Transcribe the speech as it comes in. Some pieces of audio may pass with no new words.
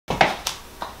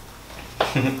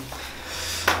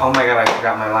Oh my god, I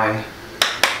forgot my line.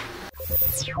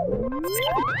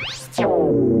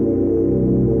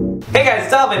 Hey guys,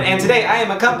 it's Alvin, and today I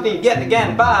am accompanied yet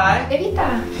again by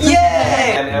Evita.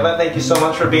 Yay! And Eva, thank you so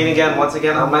much for being once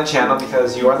again on my channel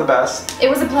because you are the best. It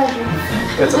was a pleasure.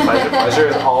 It's a pleasure. Pleasure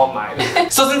is all mine.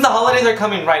 So since the holidays are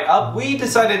coming right up, we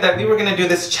decided that we were gonna do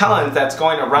this challenge that's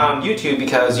going around YouTube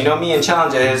because you know me and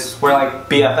challenges, we're like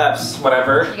BFFs,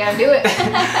 whatever. You gotta do it.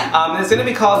 It's gonna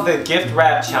be called the Gift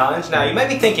Wrap Challenge. Now you might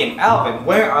be thinking, Alvin,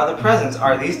 where are the presents?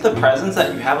 Are these the presents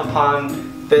that you have upon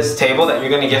this table that you're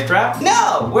gonna gift wrap?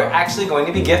 No! We're actually going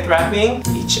to be gift wrapping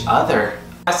each other.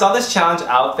 I saw this challenge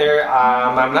out there.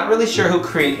 I'm not really sure who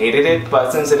created it,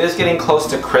 but since it is getting close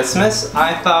to Christmas,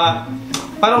 I thought,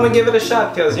 why don't we give it a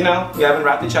shot? Because, you know, we haven't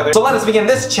wrapped each other. So let us begin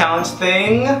this challenge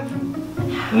thing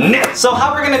now. So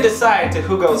how we're gonna decide to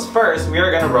who goes first, we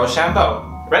are gonna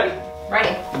Rochambeau. Ready?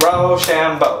 Ready.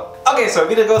 Rochambeau. Okay, so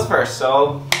Evita goes first,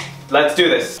 so let's do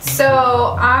this.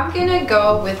 So I'm gonna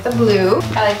go with the blue.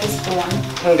 I like this blue one.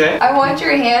 Okay. I want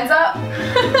your hands up.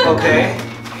 Okay.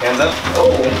 Hands up.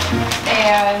 Oh.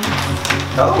 And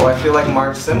oh, I feel like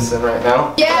Marge Simpson right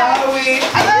now. yeah.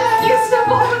 I just used a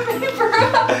ball of paper.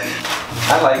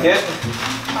 I like it.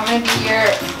 I'm gonna be your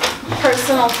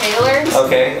personal tailor.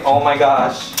 Okay. Oh my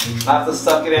gosh. I have to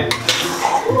suck it in.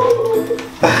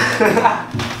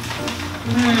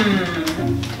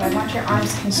 Do I want your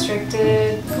arms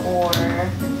constricted or?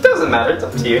 Doesn't matter. It's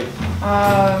up to you.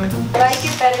 I like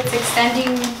it that it's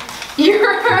extending your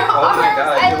arms. Oh my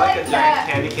god, I you're like a that. giant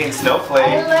candy cane snowflake.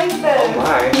 I like that. Oh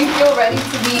my. You feel ready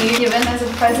to be given as a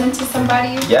present to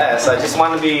somebody? Yes, I just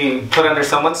want to be put under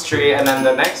someone's tree and then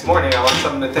the next morning I want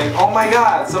someone to think, oh my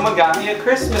god, someone got me a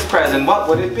Christmas present. What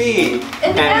would it be?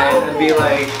 And then I'd be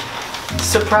like,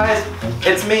 surprise,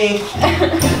 it's me.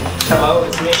 Hello,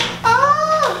 it's me.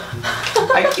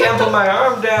 I can't put my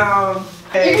arm down.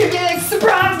 Hey. You're gonna be like,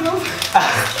 surprise, motherfucker.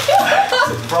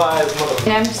 Surprise, motherfucker.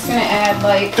 And I'm just gonna add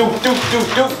like... Doop, doop, doop,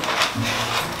 doop.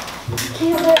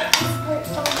 Can't let this part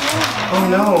fall down. Oh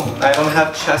no, I don't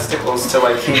have chesticles to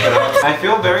like keep it up. I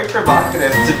feel very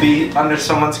provocative to be under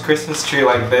someone's Christmas tree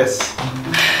like this.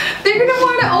 They're gonna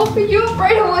want to open you up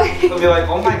right away. They'll be like,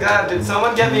 oh my god, did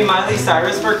someone get me Miley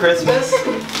Cyrus for Christmas?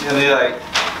 And be like,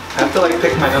 I have to like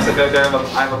pick my nose. I feel like I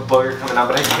have a booger coming out,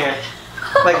 but I can't.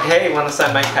 Like, hey, want to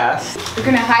sign my cast? We're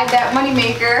gonna hide that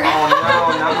moneymaker. Oh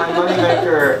no, not my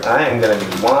moneymaker. I am gonna be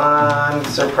one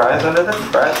surprise under the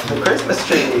Christmas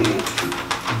tree.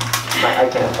 I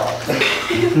can't talk.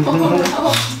 Oh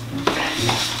no.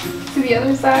 To the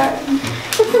other side.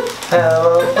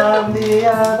 Hello from the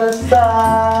other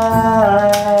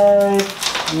side.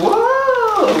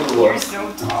 Whoa! You're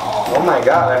so tall. Oh my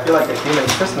god, I feel like a human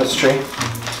Christmas tree.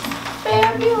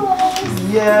 Fabulous.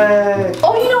 Yay!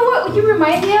 Oh, you know what you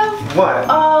remind me of? What?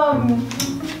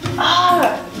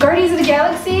 Guardians of the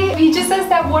Galaxy. He just says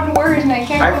that one word and I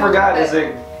can't remember. I forgot, is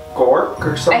it Gork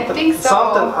or something? I think so.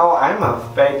 Something. Oh, I'm a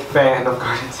big fan of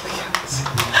Guardians of the Galaxy.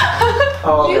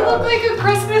 Oh, you God. look like a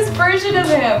Christmas version of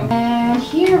him. And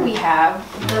here we have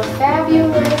the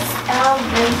fabulous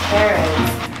Alvin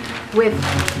Perez with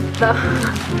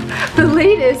the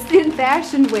latest in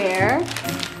fashion wear.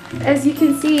 As you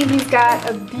can see, he's got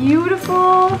a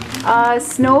beautiful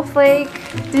snowflake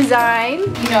design,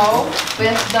 you know,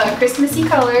 with the Christmassy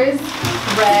colors,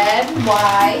 red,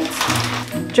 white.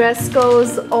 Dress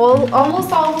goes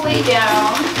almost all the way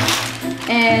down,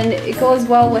 and it goes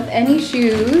well with any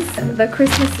shoes. The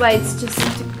Christmas lights just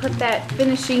to put that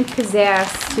finishing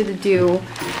pizzazz to the do.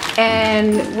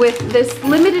 And with this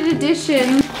limited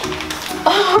edition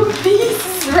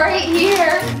piece right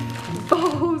here,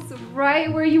 bows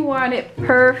right where you want it.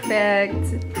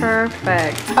 Perfect.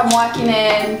 Perfect. I'm walking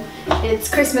in. It's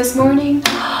Christmas morning.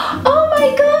 Oh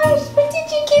my gosh, what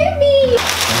did you give me?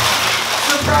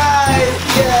 Surprise!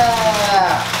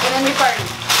 Yeah! And then we party.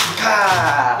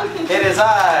 Ah, it is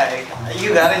I.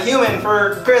 You got a human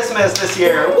for Christmas this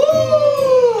year. Woo!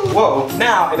 Whoa,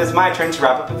 now it is my turn to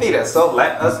wrap up Evita, so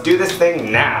let us do this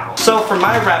thing now. So for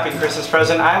my wrapping Christmas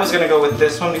present, I was gonna go with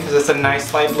this one because it's a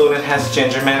nice light blue and it has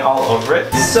ginger mint all over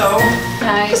it. So,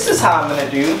 Nice. this is how I'm gonna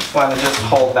do. Wanna just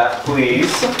hold that,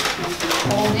 please?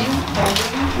 Holding.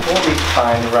 We'll be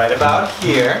fine right about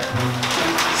here.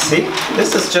 See,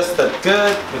 this is just the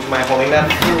good, would you mind holding that,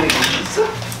 please?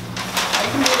 I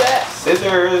can do that.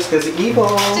 Scissors, because evil.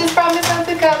 Just promise not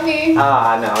to cut me.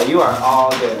 Ah, no, you are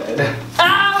all good.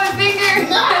 Ah, my finger!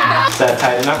 Is that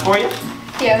tight enough for you?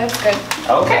 Yeah, that's good.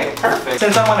 Okay, perfect.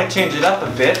 Since I want to change it up a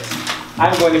bit,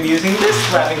 I'm going to be using this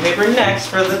wrapping paper next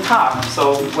for the top.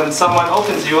 So when someone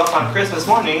opens you up on Christmas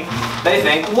morning, they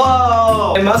think,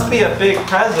 whoa, it must be a big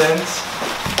present.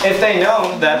 if they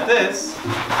know that this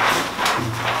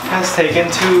has taken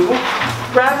to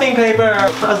wrapping paper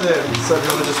present. So I'm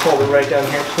gonna just hold it right down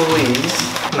here,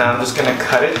 please. Now I'm just gonna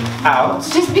cut it out.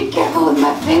 Just be careful with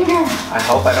my finger. I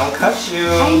hope I don't cut you.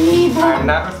 I need that. I'm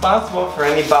not responsible for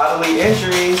any bodily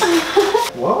injuries.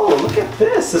 Whoa, look at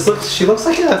this. She looks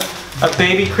like a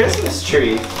baby Christmas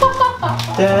tree.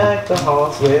 Deck the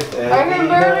halls with Evita. I can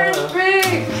barely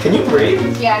breathe. Can you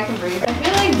breathe? Yeah, I can breathe. I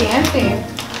feel like dancing.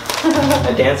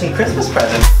 A dancing Christmas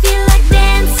present. Feel like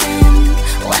dancing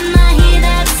when I hear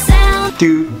that sound.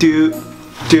 Do do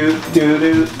do do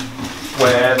do.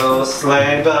 Where those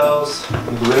sleigh bells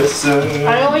glisten.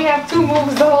 I only have 2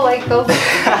 moves though, like those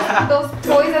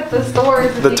toys at the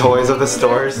stores. The toys of the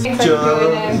stores. Just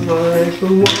like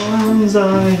the ones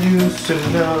I used to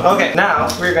know. Okay, now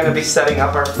we're gonna be setting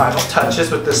up our final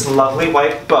touches with this lovely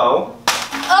white bow.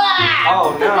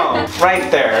 Oh no,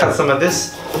 right there. Got some of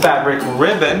this fabric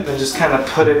ribbon and just kind of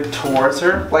put it towards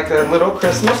her like a little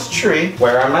Christmas tree.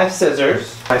 Where are my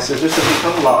scissors? My scissors have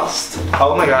become lost.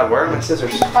 Oh my god, where are my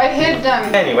scissors? I hid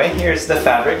them. Anyway, here's the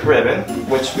fabric ribbon,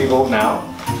 which we will now.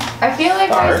 I feel like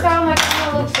Start. I sound like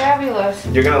I'm gonna look fabulous.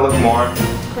 You're gonna look more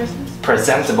Christmas.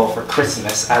 presentable for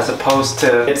Christmas as opposed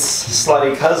to its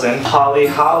slutty cousin, Holly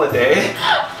Holiday.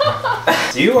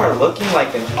 You are looking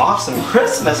like an awesome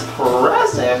Christmas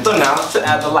present. So now to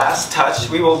add the last touch,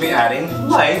 we will be adding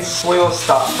lights. We will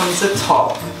start from the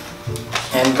top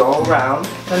and go around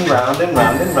and round and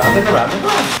round and round and round and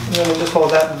round. And then we'll just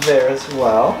hold that there as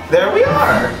well. There we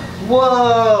are.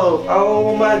 Whoa,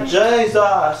 oh my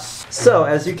Jesus. So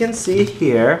as you can see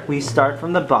here, we start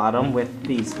from the bottom with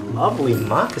these lovely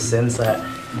moccasins that,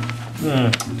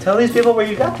 tell these people where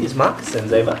you got these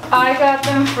moccasins, Ava. I got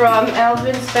them from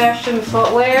Alvin's Fashion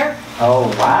Footwear.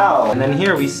 Oh wow. And then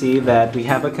here we see that we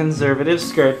have a conservative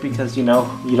skirt because you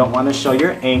know, you don't want to show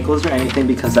your ankles or anything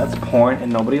because that's porn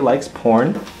and nobody likes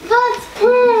porn. That's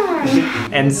porn.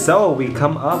 And so we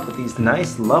come up with these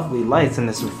nice lovely lights and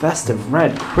this festive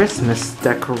red Christmas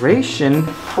decoration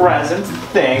present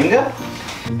thing.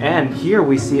 And here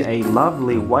we see a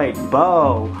lovely white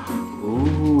bow.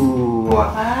 Ooh.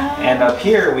 Wow. And up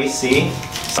here we see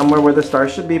somewhere where the star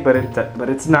should be, but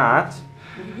it's not.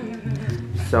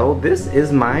 So this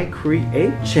is my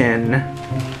creation.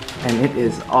 And it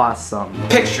is awesome.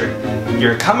 Picture,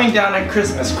 you're coming down at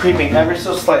Christmas, creeping ever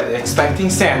so slightly, expecting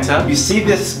Santa. You see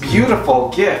this beautiful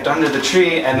gift under the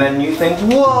tree, and then you think,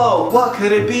 whoa, what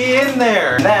could it be in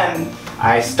there? And then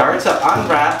I start to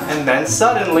unwrap, and then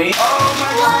suddenly, oh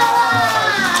my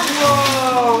god!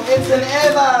 Whoa, it's an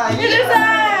Eva! It is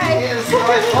I! Yes,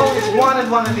 I've always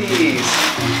wanted one of these.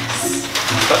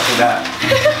 Especially that.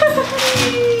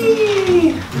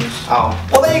 Oh.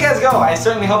 Well, there you guys go. I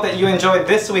certainly hope that you enjoyed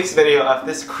this week's video of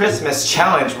this Christmas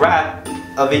challenge wrap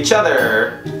of each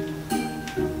other.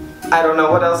 I don't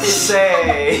know what else to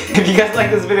say. If you guys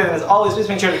like this video, then as always, please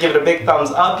make sure to give it a big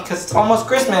thumbs up because it's almost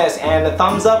Christmas and a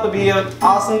thumbs up would be an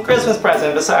awesome Christmas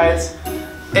present besides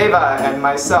Ava and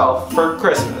myself for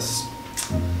Christmas.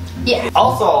 Yeah.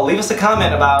 Also, leave us a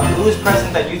comment about whose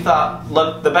present that you thought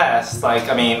looked the best. Like,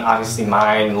 I mean, obviously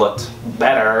mine looked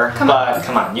better, but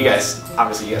come on, you guys,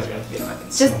 obviously you guys are gonna be on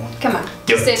it. Just, come on.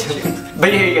 Do Say it. the truth.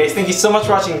 But yeah, you guys, thank you so much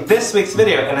for watching this week's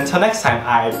video, and until next time,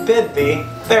 I bid thee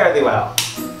fare thee well.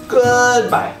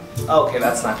 Goodbye. Okay,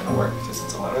 that's not gonna work because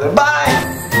it's all over there.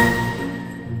 Bye!